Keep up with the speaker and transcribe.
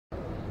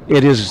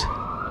It is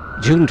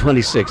June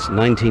 26,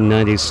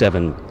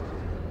 1997,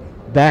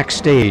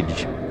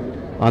 backstage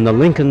on the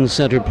Lincoln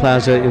Center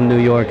Plaza in New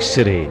York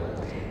City.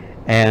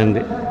 And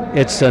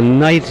it's a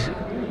night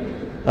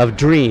of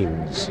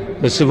dreams.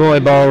 The Savoy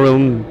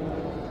Ballroom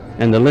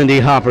and the Lindy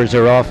Hoppers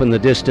are off in the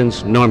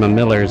distance. Norma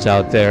Miller's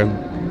out there.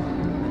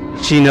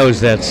 She knows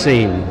that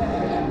scene.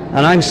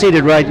 And I'm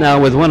seated right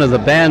now with one of the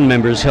band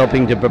members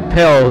helping to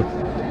propel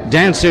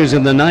dancers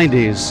in the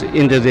 90s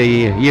into the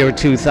year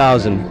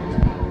 2000.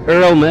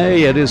 Earl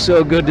May, it is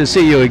so good to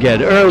see you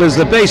again. Earl is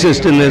the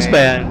bassist in this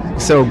band.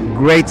 So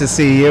great to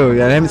see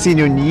you. I haven't seen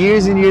you in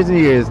years and years and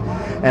years.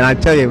 And I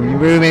tell you, you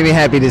really made me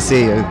happy to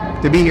see you,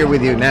 to be here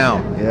with you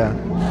now. Yeah.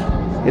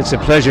 It's a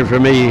pleasure for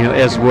me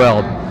as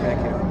well.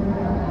 Thank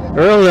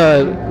you.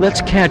 Earl,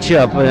 let's catch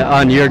up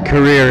on your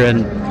career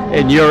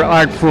and your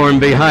art form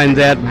behind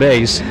that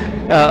bass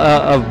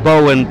of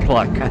bow and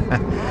pluck.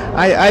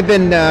 I've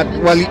been,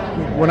 well,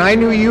 when I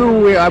knew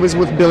you, I was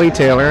with Billy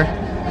Taylor.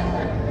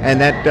 And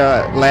that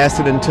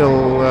lasted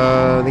until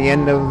the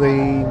end of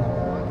the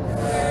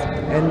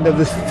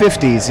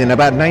 50s. In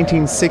about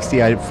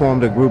 1960, I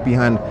formed a group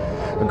behind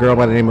a girl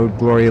by the name of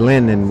Gloria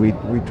Lynn, and we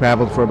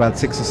traveled for about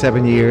 6 or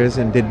 7 years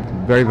and did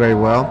very, very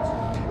well.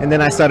 And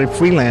then I started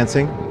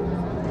freelancing.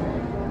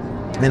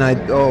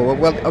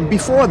 And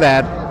before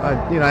that,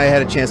 I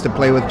had a chance to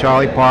play with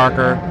Charlie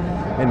Parker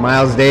and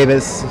Miles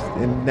Davis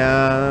and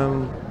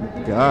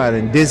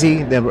and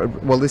Dizzy.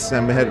 Well, this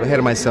I'm ahead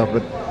of myself,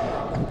 but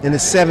in the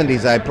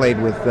 70s, I played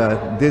with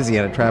Dizzy,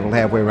 and I traveled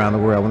halfway around the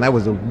world, and that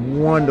was a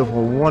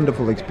wonderful,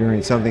 wonderful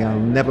experience. Something I'll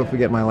never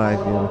forget in my life.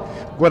 You know,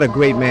 what a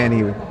great man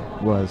he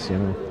was. You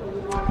know.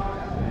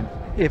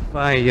 If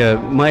I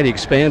might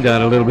expand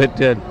on it a little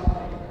bit,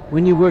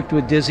 when you worked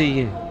with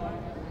Dizzy,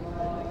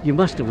 you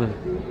must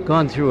have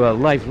gone through a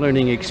life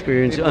learning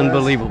experience,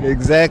 unbelievable.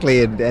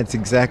 Exactly, and that's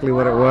exactly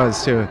what it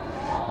was too.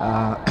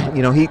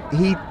 You know, he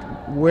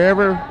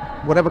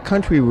whatever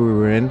country we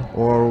were in,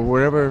 or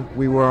wherever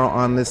we were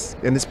on this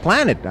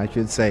planet, I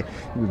should say,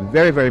 we were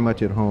very, very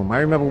much at home. I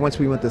remember once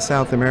we went to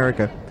South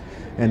America,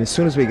 and as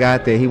soon as we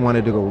got there, he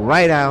wanted to go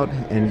right out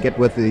and get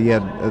with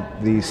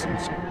these,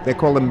 they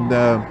call them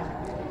the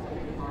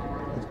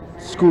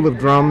School of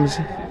Drums,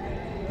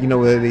 you know,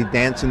 where they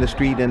dance in the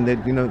street and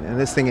and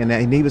this thing,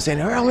 and he was saying,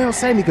 Earl,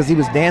 say me, because he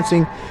was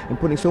dancing and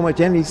putting so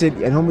much energy. He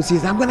said, at home he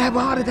says, I'm going to have a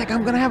heart attack,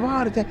 I'm going to have a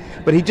heart attack.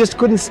 But he just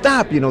couldn't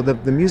stop. You know,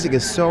 the music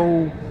is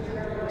so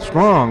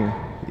strong,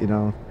 you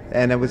know,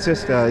 and it was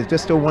just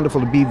so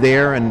wonderful to be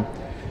there, and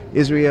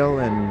Israel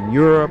and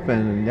Europe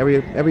and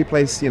every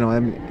place, you know. I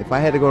mean, if I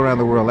had to go around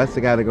the world, that's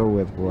the guy to go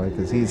with, boy,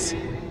 because he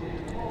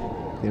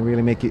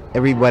really make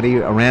everybody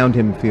around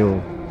him feel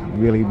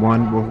really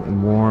wonderful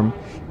and warm.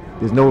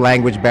 There's no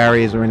language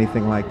barriers or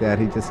anything like that.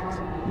 He just,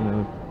 you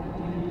know,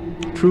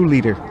 true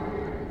leader.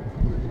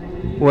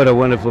 What a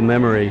wonderful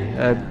memory.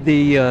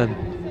 The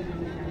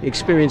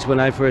experience when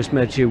I first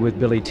met you with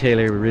Billy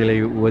Taylor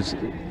really was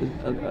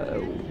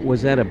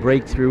that a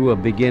breakthrough, a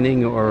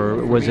beginning,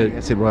 or was it?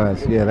 Yes, it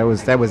was. Yeah,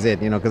 that was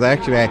it. You know, because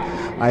actually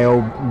I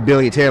owe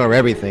Billy Taylor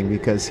everything,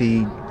 because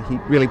he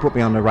really put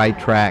me on the right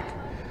track.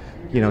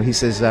 You know, he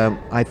says,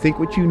 I think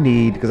what you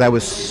need, because I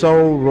was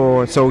so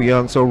raw, so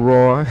young, so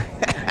raw,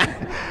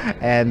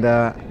 and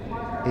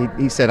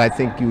he said, I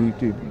think you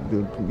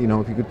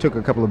know, if you took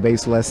a couple of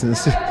bass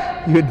lessons,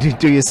 you'd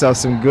do yourself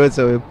some good.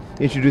 So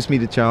he introduced me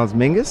to Charles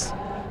Mingus.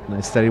 And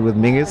I studied with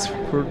Mingus,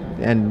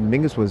 and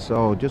Mingus was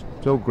just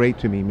so great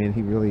to me, man.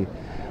 He really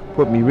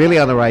put me really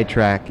on the right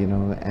track, you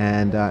know.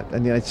 And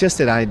you know, it's just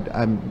that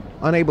I'm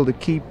unable to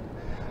keep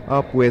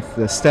up with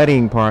the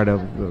studying part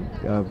of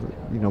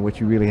you know, what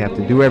you really have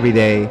to do every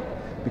day,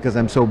 because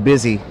I'm so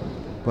busy.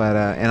 But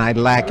and I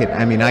lack it.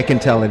 I mean, I can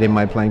tell it in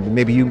my playing. But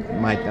maybe you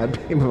might not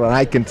be, but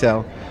I can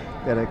tell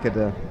that I could.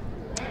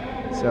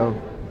 So,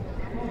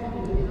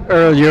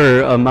 Earl,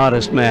 you're a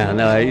modest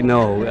man. I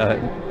know.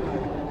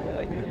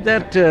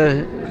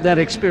 That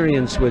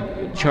experience with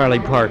Charlie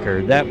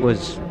Parker, that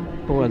was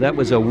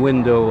a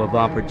window of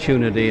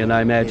opportunity, and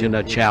I imagine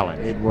a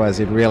challenge. It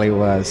really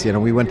was. You know,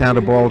 we went down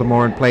to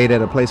Baltimore and played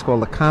at a place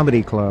called the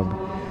Comedy Club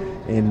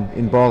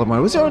in Baltimore.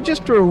 It was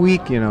just for a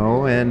week, you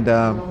know, and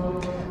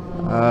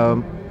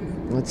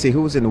let's see,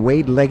 who was in?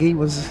 Wade Legge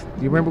was.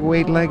 Do you remember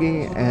Wade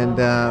Legge? And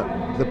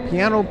the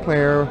piano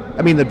player,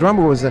 I mean, the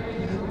drummer was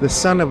the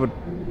son of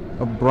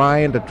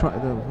Brian.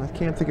 I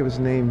can't think of his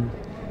name.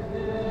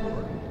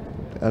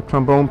 A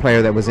trombone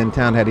player that was in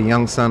town had a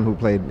young son who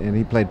played, and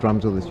he played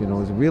drums with us. You know,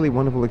 it was a really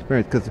wonderful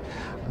experience, because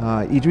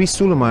Idris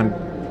Suleiman,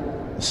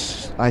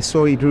 I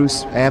saw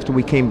Idris after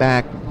we came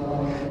back,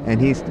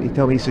 and he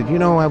told me, he said, you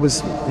know, I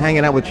was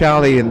hanging out with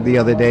Charlie the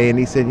other day, and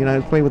he said, you know, I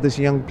was playing with this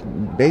young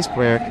bass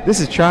player. This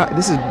is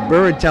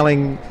Bird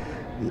telling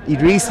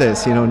Idris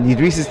this, you know, and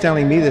Idris is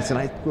telling me this, and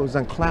I was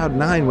on cloud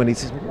 9 when he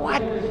says,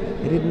 what?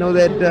 I didn't know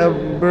that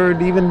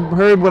Bird even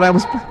heard what I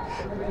was playing.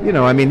 You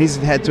know, I mean, he's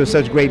had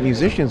such great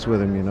musicians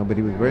with him, you know, but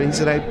he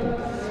said, I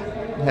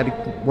had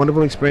a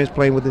wonderful experience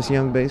playing with this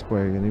young bass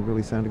player, and he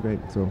really sounded great.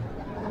 So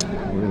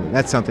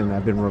that's something that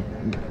I've been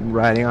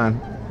riding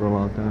on for a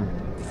long time.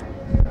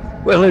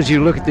 Well, as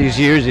you look at these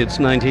years, it's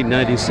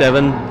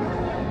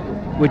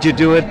 1997. Would you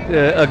do it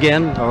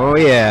again? Oh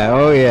yeah,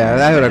 oh yeah.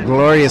 I had a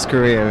glorious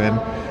career, man.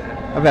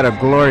 I've had a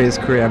glorious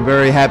career. I'm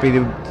very happy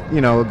to,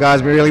 you know,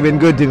 God's really been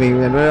good to me,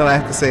 and well, I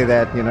have to say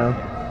that, you know.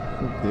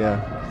 Yeah.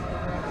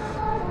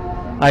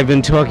 I've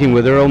been talking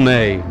with Earl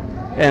May,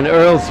 and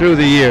Earl, through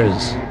the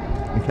years.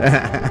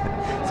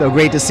 So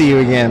great to see you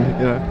again.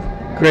 You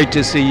know. Great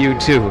to see you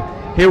too.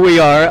 Here we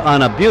are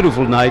on a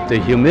beautiful night. The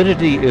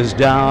humidity is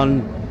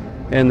down,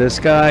 and the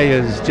sky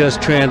is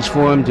just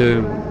transformed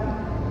to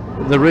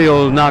the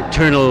real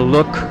nocturnal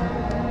look.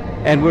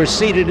 And we're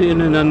seated in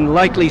an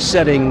unlikely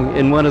setting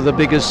in one of the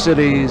biggest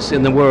cities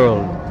in the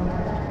world.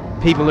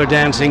 People are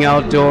dancing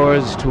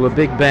outdoors to a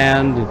big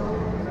band,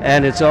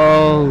 and it's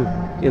all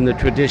in the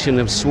tradition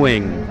of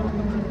swing.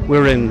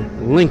 We're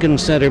in Lincoln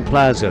Center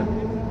Plaza,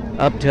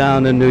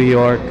 uptown in New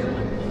York,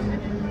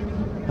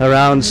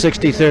 around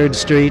 63rd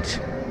Street,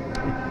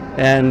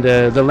 and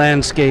the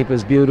landscape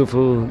is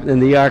beautiful,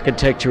 and the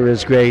architecture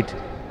is great,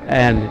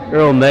 and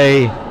Earl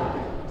May,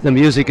 the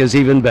music is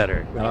even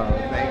better. Oh,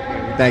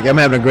 thank you. I'm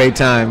having a great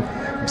time.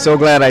 I'm so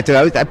glad I took.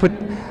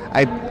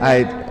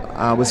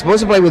 I was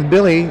supposed to play with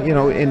Billy, you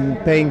know, in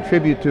paying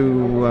tribute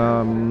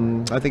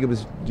to I think it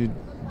was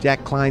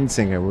Jack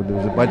Kleinsinger. There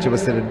was a bunch of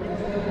us that had,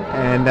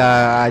 and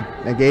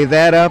I gave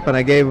that up, and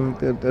I gave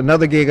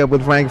another gig up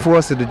with Frank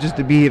Forster just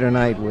to be here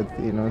tonight with,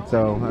 you know.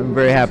 So I'm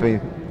very happy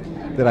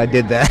that I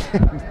did that.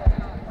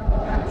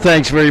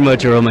 Thanks very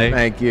much, Earl May.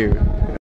 Thank you.